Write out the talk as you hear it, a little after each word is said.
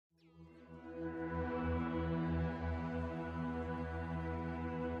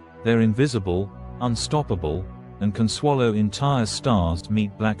They're invisible, unstoppable, and can swallow entire stars.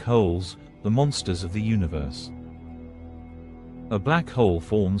 Meet black holes, the monsters of the universe. A black hole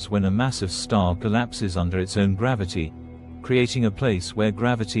forms when a massive star collapses under its own gravity, creating a place where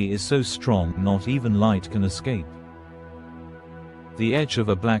gravity is so strong not even light can escape. The edge of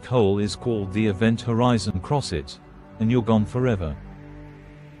a black hole is called the event horizon. Cross it, and you're gone forever.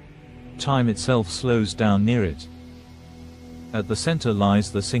 Time itself slows down near it. At the center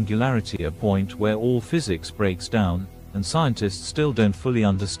lies the singularity, a point where all physics breaks down, and scientists still don't fully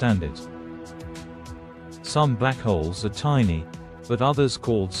understand it. Some black holes are tiny, but others,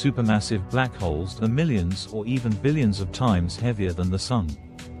 called supermassive black holes, are millions or even billions of times heavier than the Sun.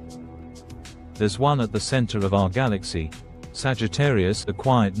 There's one at the center of our galaxy, Sagittarius A,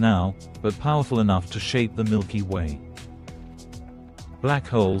 quiet now, but powerful enough to shape the Milky Way. Black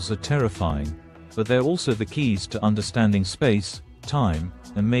holes are terrifying, but they're also the keys to understanding space, time,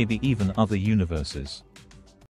 and maybe even other universes.